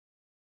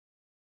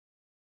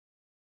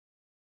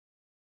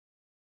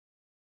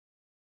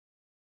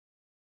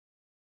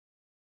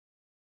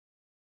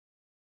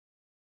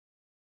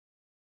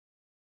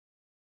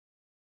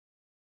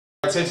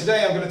Right, so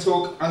today I'm going to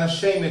talk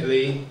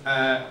unashamedly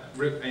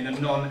in a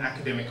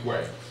non-academic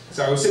way.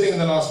 So I was sitting in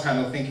the last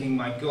panel thinking,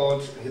 my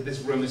God,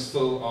 this room is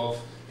full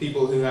of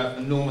people who have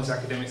enormous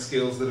academic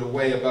skills that are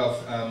way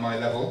above my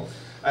level.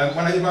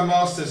 When I did my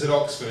master's at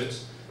Oxford,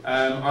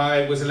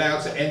 I was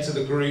allowed to enter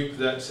the group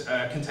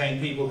that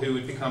contained people who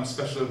would become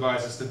special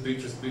advisors to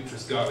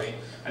Boutros Ghali,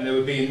 and there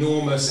would be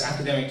enormous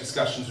academic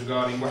discussions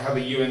regarding how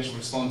the UN should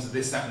respond to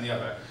this, that and the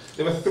other.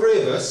 There were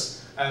three of us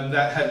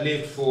that had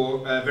lived for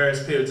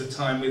various periods of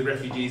time with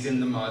refugees in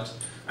the mud,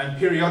 and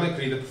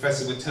periodically the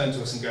professor would turn to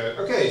us and go,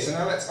 okay, so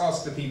now let's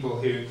ask the people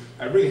who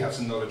really have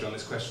some knowledge on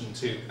this question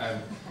to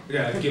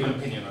give an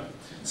opinion on it.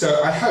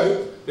 So I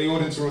hope the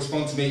audience will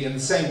respond to me in the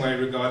same way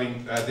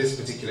regarding this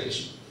particular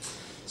issue.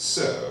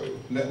 So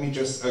let me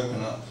just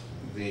open up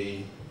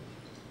the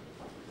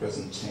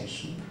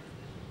presentation.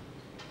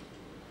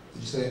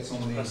 Did you say it's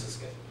on the... Press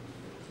escape.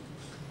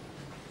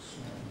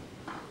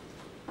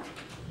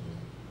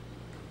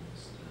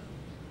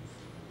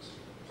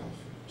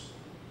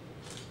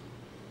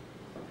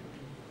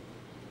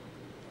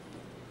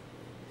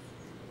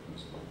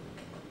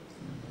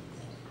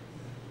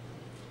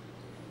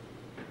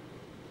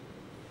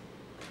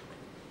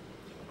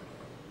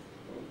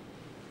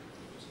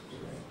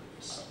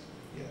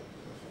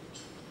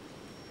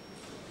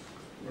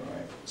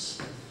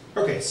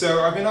 Okay,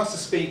 so I've been asked to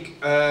speak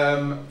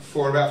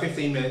for about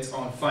 15 minutes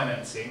on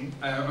financing.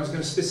 I was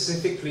going to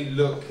specifically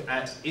look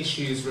at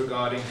issues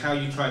regarding how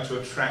you try to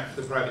attract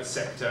the private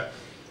sector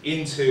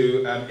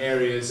into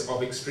areas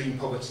of extreme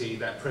poverty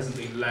that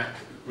presently lack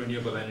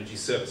renewable energy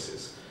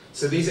services.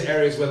 So these are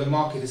areas where the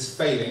market is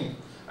failing,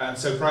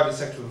 so private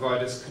sector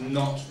providers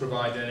cannot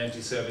provide an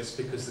energy service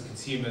because the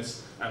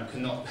consumers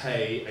cannot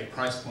pay a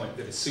price point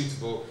that is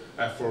suitable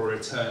for a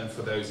return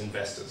for those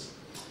investors.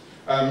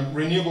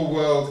 Renewable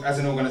World, as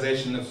an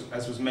organisation,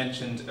 as was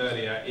mentioned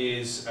earlier,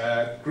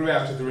 grew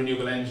out of the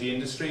renewable energy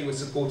industry, was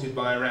supported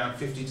by around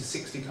 50 to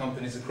 60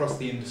 companies across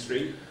the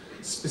industry,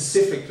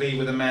 specifically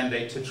with a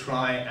mandate to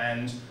try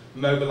and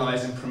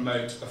mobilise and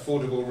promote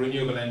affordable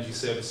renewable energy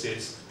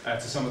services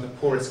to some of the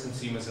poorest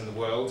consumers in the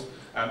world,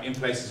 in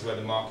places where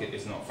the market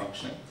is not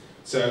functioning.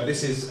 So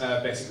this is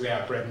basically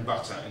our bread and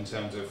butter in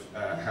terms of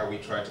how we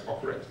try to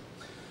operate.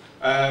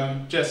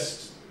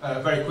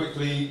 Very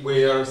quickly,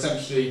 we are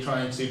essentially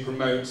trying to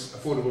promote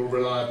affordable,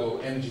 reliable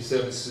energy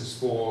services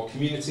for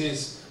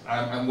communities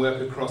and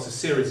work across a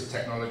series of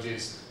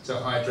technologies, so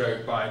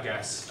hydro,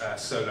 biogas,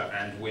 solar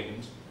and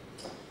wind.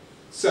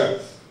 So,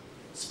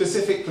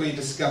 specifically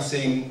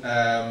discussing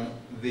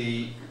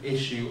the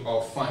issue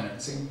of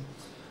financing.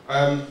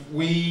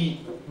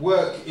 We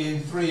work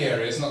in three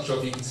areas, not sure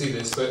if you can see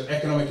this, but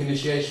economic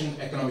initiation,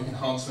 economic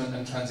enhancement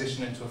and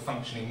transition into a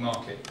functioning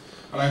market.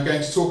 And I'm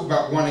going to talk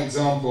about one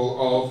example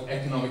of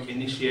economic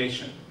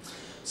initiation.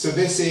 So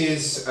this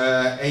is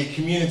a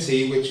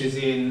community which is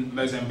in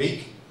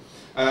Mozambique,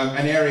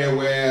 an area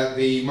where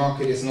the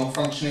market is not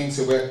functioning,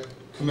 so where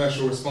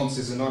commercial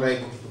responses are not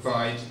able to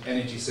provide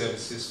energy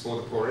services for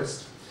the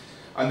poorest.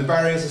 And the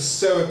barriers are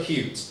so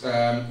acute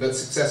that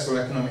successful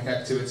economic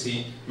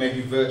activity may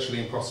be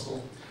virtually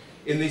impossible.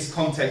 In these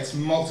contexts,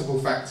 multiple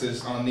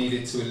factors are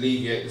needed to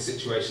alleviate the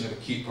situation of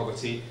acute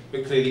poverty,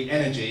 but clearly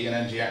energy and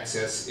energy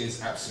access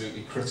is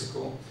absolutely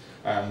critical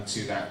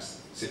to that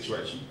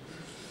situation.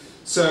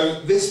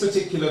 So this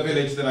particular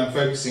village that I'm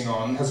focusing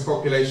on has a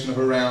population of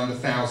around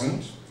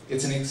 1,000.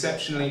 It's an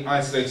exceptionally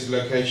isolated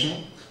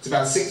location. It's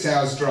about 6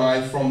 hours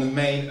drive from the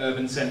main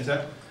urban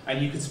centre,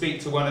 and you could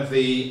speak to one of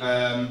the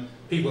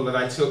people that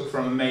I took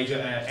from a major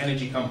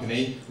energy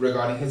company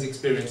regarding his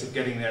experience of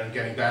getting there and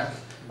getting back.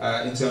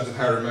 In terms of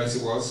how remote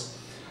it was.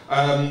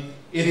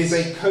 It is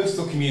a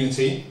coastal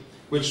community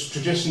which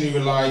traditionally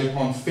relied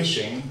upon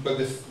fishing, but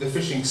the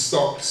fishing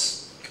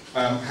stocks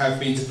have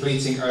been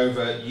depleting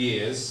over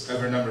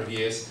a number of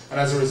years, and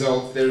as a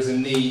result there is a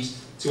need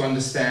to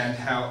understand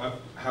how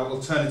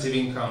alternative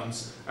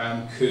incomes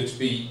could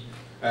be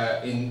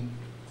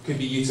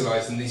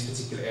utilised in these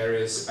particular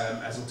areas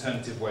as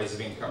alternative ways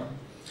of income.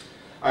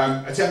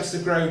 Attempts to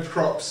grow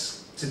crops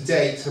to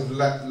date have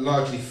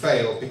largely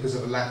failed because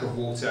of a lack of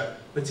water,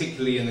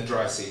 particularly in the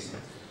dry season.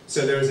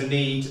 So there is a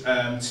need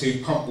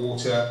to pump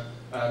water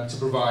to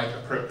provide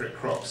appropriate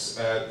crops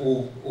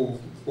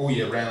all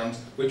year round,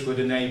 which would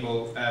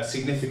enable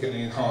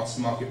significantly enhanced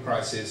market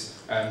prices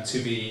to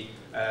be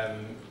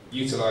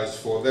utilised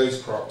for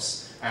those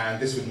crops, and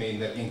this would mean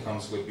that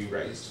incomes would be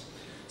raised.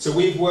 So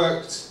we've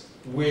worked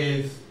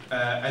with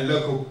a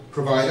local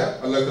provider,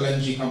 a local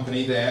energy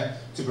company there,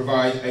 to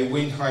provide a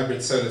wind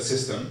hybrid solar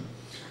system,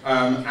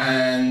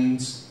 and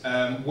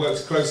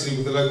worked closely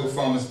with the local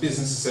Farmers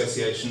Business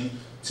Association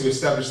to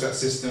establish that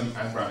system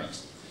and run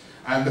it.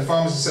 And the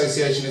Farmers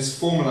Association is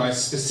formalised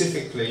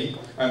specifically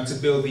to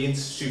build the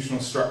institutional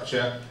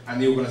structure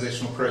and the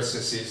organisational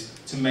processes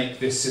to make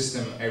this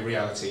system a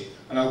reality.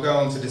 And I'll go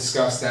on to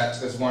discuss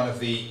that as one of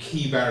the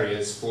key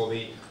barriers for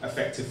the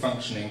effective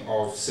functioning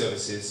of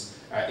services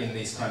in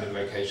these kind of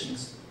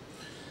locations.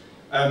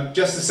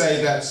 Just to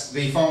say that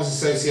the Farmers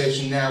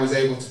Association now is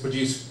able to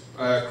produce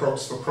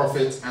crops for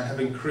profit and have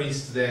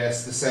increased the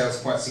sales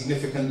quite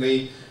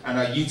significantly and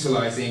are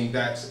utilising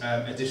that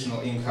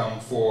additional income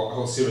for a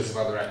whole series of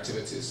other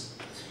activities.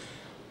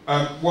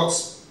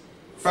 What's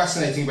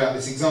fascinating about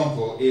this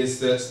example is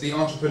that the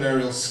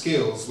entrepreneurial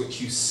skills which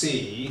you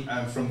see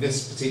from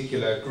this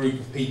particular group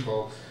of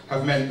people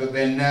have meant that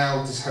they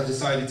now have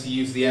decided to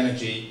use the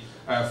energy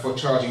for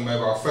charging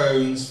mobile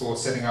phones, for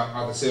setting up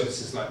other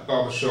services like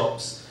barber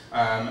shops,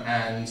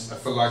 and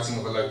for lighting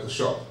of a local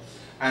shop.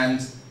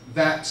 And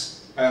that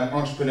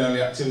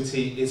entrepreneurial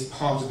activity is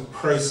part of the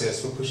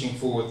process for pushing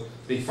forward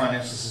the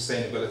financial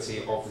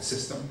sustainability of the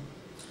system.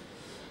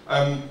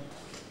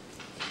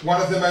 One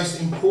of the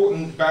most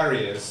important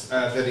barriers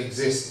that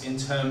exist in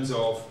terms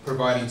of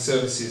providing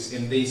services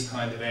in these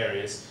kind of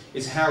areas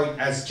is how,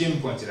 as Jim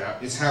pointed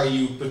out, is how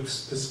you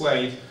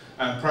persuade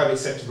private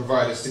sector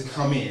providers to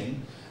come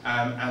in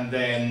and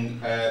then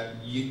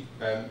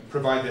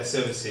provide their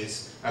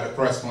services at a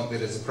price point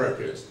that is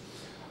appropriate.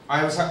 I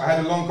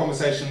had a long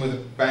conversation with a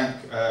bank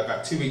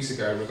about 2 weeks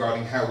ago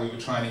regarding how we would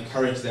try and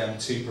encourage them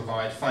to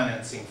provide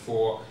financing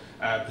for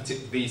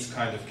these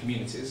kind of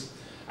communities.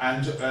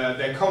 And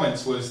their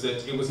comments was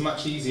that it was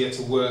much easier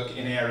to work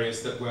in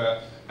areas that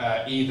were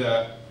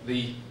either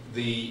the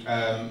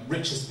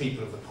richest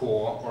people of the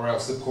poor or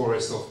else the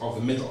poorest of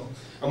the middle.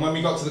 And when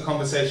we got to the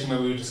conversation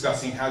where we were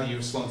discussing how do you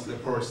respond to the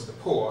poorest of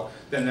the poor,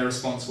 then their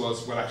response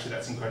was, well, actually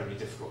that's incredibly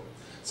difficult.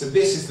 So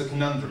this is the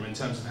conundrum in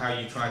terms of how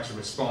you try to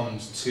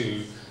respond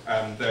to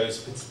those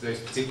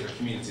particular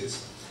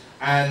communities.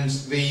 And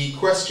the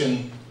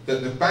question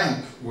that the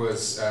bank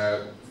was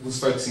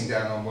focusing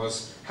down on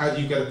was, how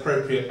do you get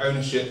appropriate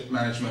ownership,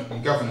 management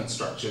and governance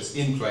structures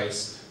in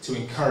place to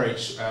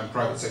encourage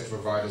private sector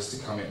providers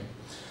to come in?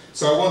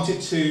 So I wanted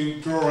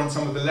to draw on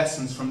some of the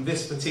lessons from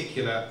this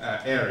particular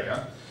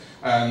area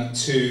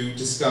to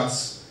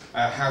discuss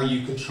how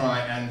you could try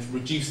and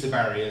reduce the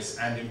barriers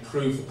and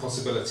improve the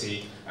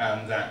possibility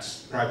that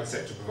private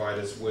sector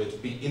providers would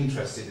be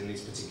interested in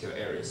these particular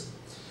areas.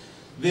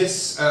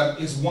 This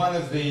is one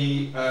of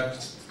the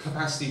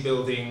capacity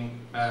building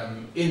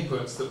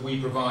inputs that we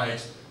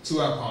provide to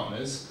our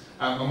partners,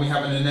 and we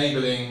have an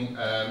enabling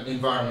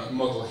environment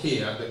model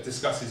here that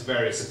discusses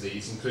various of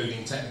these,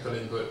 including technical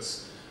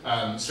inputs,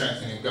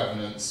 strengthening of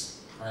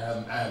governance,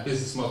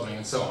 business modelling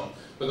and so on.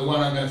 But the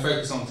one I'm going to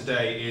focus on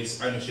today is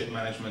ownership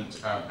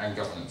management and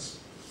governance.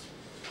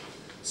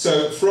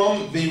 So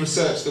from the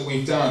research that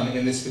we've done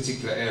in this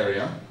particular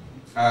area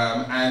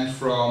and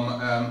from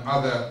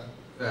other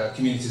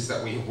communities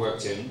that we have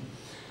worked in,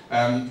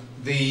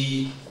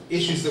 the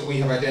issues that we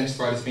have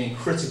identified as being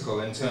critical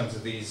in terms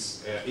of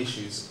these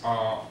issues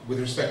are with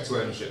respect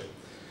to ownership.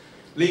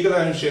 Legal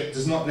ownership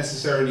does not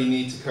necessarily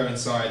need to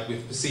coincide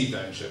with perceived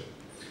ownership.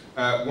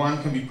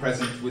 One can be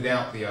present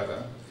without the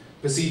other.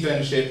 Perceived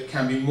ownership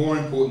can be more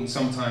important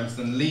sometimes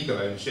than legal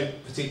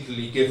ownership,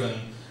 particularly given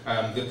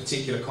the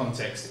particular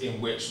context in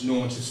which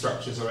normative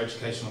structures or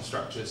educational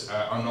structures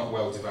are not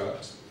well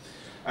developed.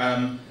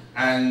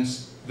 And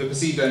the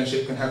perceived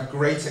ownership can have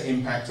greater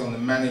impact on the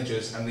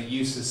managers and the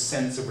user's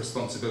sense of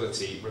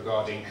responsibility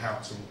regarding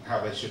how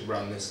they should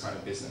run this kind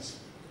of business.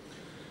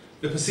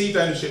 The perceived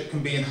ownership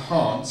can be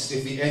enhanced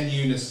if the end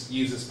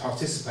users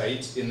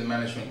participate in the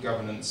management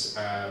governance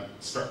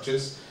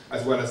structures,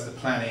 as well as the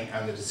planning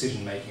and the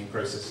decision-making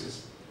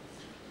processes.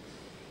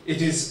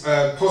 It is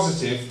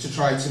positive to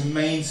try to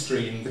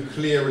mainstream the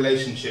clear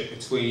relationship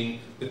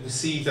between the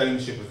perceived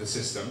ownership of the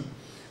system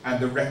and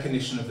the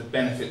recognition of the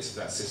benefits of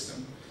that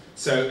system.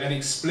 So an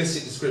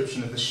explicit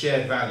description of the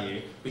shared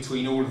value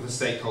between all of the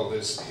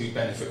stakeholders who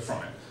benefit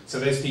from it. So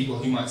those people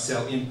who might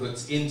sell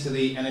inputs into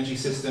the energy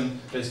system,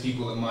 those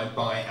people that might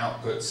buy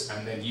outputs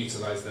and then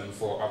utilise them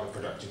for other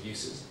productive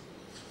uses.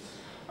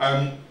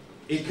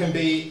 It can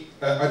be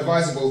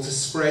advisable to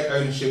spread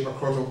ownership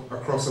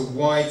across a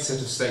wide set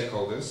of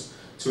stakeholders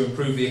to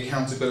improve the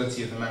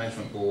accountability of the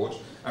management board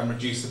and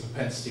reduce the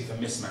propensity for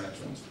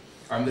mismanagement.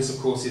 This,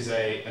 of course, is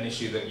an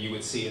issue that you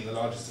would see in the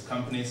largest of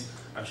companies.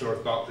 I'm sure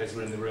if Barclays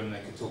were in the room,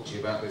 they could talk to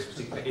you about those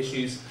particular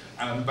issues,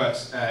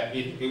 but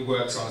it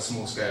works on a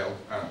small scale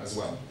as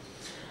well.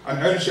 And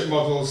ownership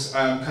models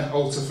can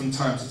alter from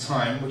time to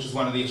time, which is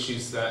one of the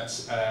issues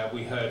that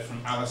we heard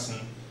from Alison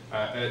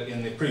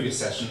in the previous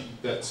session,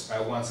 that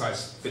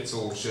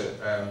one-size-fits-all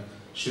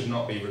should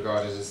not be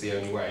regarded as the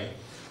only way.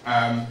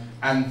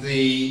 And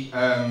the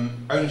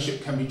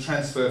ownership can be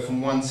transferred from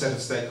one set of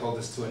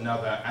stakeholders to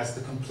another as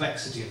the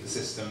complexity of the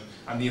system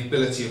and the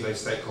ability of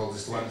those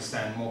stakeholders to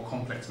understand more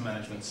complex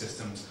management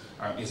systems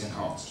is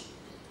enhanced.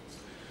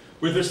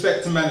 With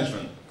respect to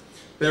management,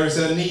 there is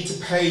a need to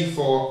pay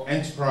for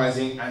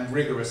enterprising and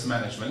rigorous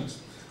management.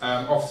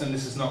 Often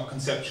this is not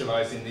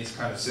conceptualized in these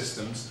kind of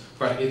systems,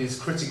 but it is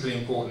critically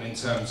important in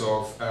terms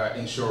of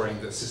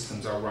ensuring that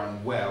systems are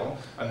run well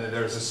and that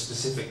there is a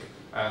specific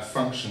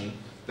function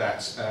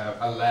that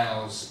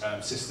allows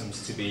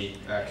systems to be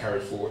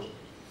carried forward.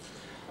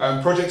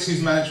 Projects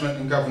whose management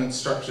and governance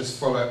structures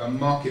follow a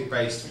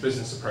market-based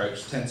business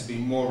approach tend to be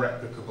more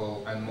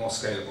replicable and more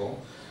scalable,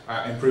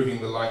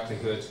 improving the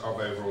likelihood of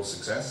overall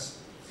success.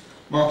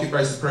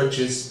 Market-based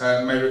approaches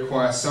may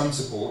require some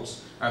support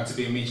to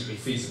be immediately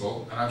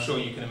feasible, and I'm sure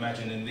you can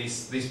imagine in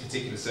these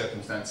particular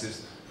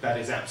circumstances that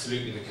is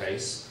absolutely the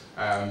case,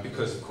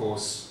 because of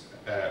course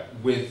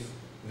with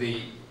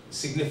the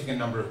significant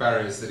number of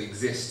barriers that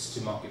exist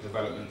to market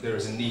development, there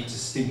is a need to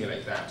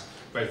stimulate that,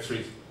 both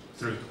through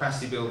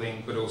capacity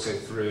building, but also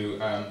through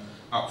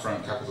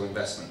upfront capital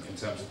investment in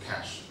terms of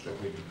cash that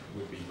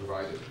would be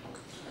provided.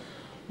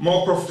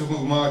 More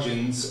profitable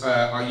margins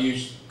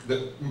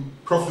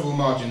profitable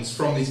margins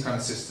from these kind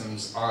of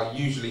systems are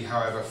usually,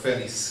 however,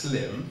 fairly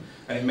slim,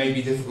 and it may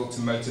be difficult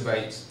to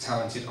motivate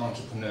talented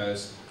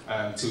entrepreneurs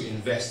to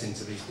invest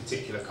into these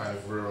particular kind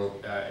of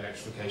rural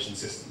electrification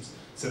systems.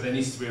 So there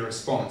needs to be a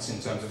response in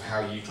terms of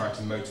how you try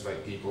to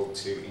motivate people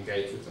to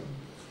engage with them.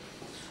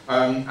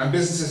 And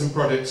businesses and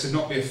projects should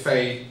not be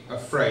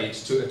afraid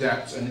to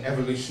adapt an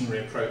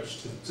evolutionary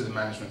approach to the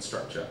management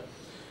structure.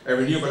 A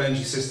renewable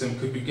energy system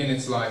could begin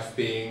its life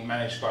being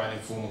managed by an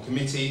informal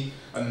committee,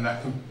 and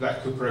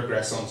that could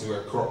progress onto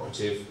a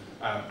cooperative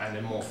and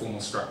a more formal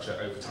structure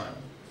over time.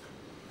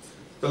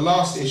 The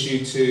last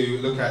issue to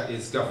look at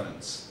is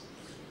governance.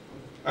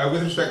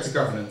 With respect to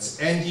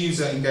governance,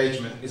 end-user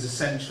engagement is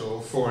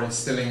essential for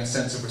instilling a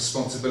sense of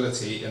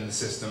responsibility in the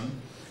system,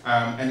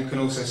 and it can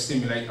also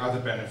stimulate other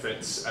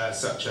benefits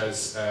such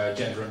as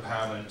gender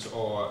empowerment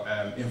or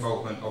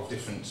involvement of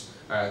different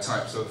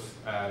types of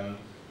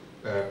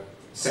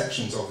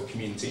sections of the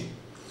community.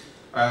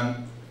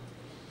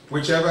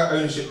 Whichever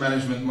ownership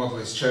management model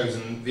is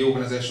chosen, the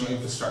organisational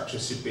infrastructure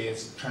should be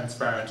as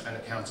transparent and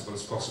accountable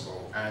as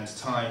possible, and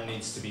time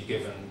needs to be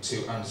given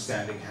to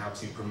understanding how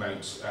to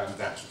promote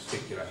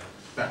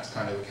that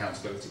kind of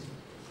accountability.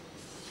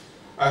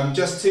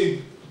 Just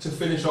to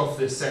finish off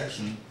this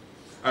section,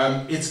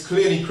 it's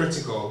clearly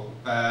critical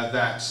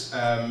that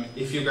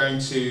if you're going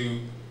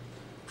to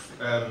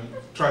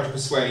try to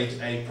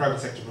persuade a private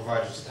sector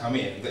provider to come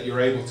in, that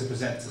you're able to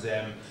present to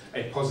them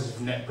a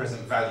positive net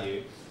present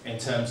value in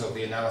terms of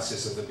the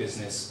analysis of the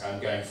business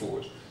going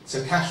forward.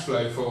 So cash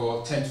flow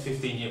for 10 to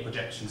 15 year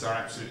projections are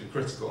absolutely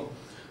critical,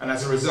 and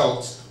as a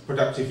result,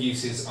 productive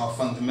uses are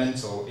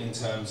fundamental in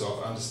terms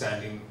of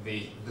understanding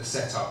the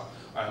setup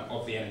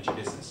of the energy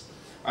business.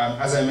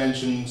 As I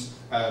mentioned,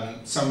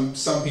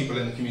 some people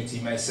in the community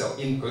may sell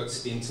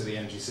inputs into the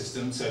energy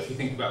system. So if you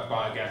think about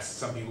biogas,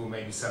 some people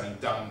may be selling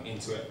dung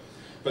into it,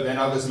 but then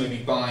others may be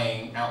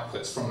buying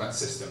outputs from that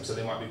system. So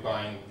they might be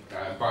buying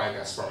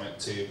biogas from it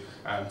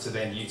to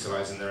then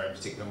utilise in their own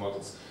particular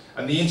models.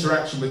 And the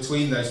interaction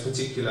between those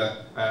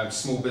particular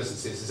small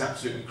businesses is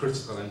absolutely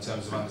critical in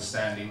terms of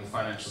understanding the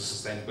financial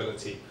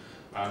sustainability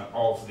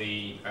of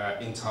the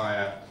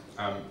entire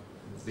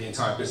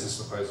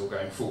business proposal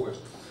going forward.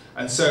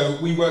 And so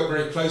we work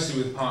very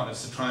closely with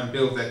partners to try and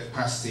build their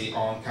capacity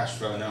on cash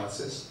flow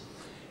analysis.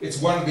 It's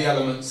one of the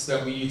elements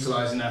that we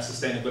utilise in our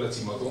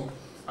sustainability model.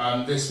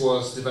 This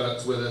was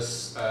developed with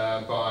us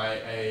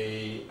by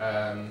a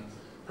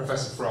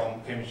professor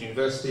from Cambridge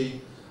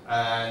University,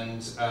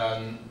 and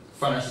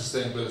financial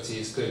sustainability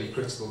is clearly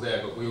critical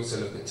there, but we also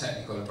look at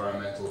technical,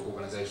 environmental,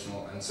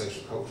 organisational and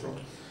social cultural.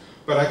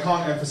 But I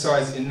can't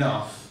emphasise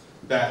enough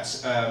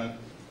that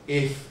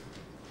if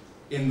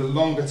in the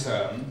longer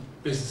term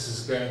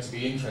businesses are going to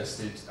be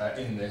interested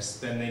in this,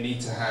 then they need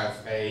to have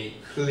a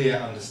clear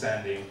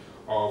understanding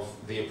of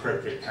the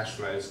appropriate cash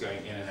flows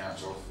going in and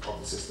out of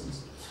the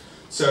systems.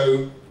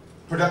 So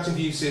productive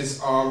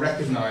uses are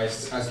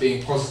recognised as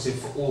being positive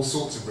for all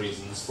sorts of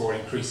reasons, for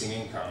increasing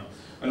income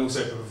and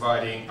also for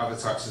providing other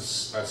types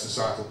of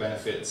societal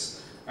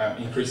benefits,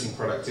 increasing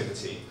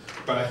productivity.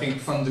 But I think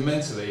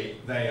fundamentally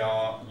they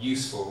are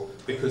useful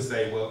because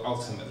they will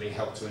ultimately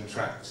help to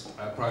attract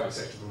private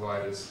sector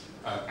providers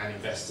and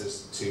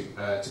investors to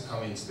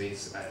come into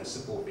these and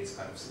support these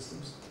kind of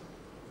systems.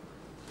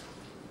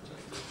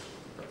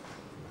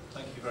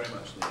 Thank you very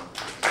much,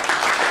 Neil.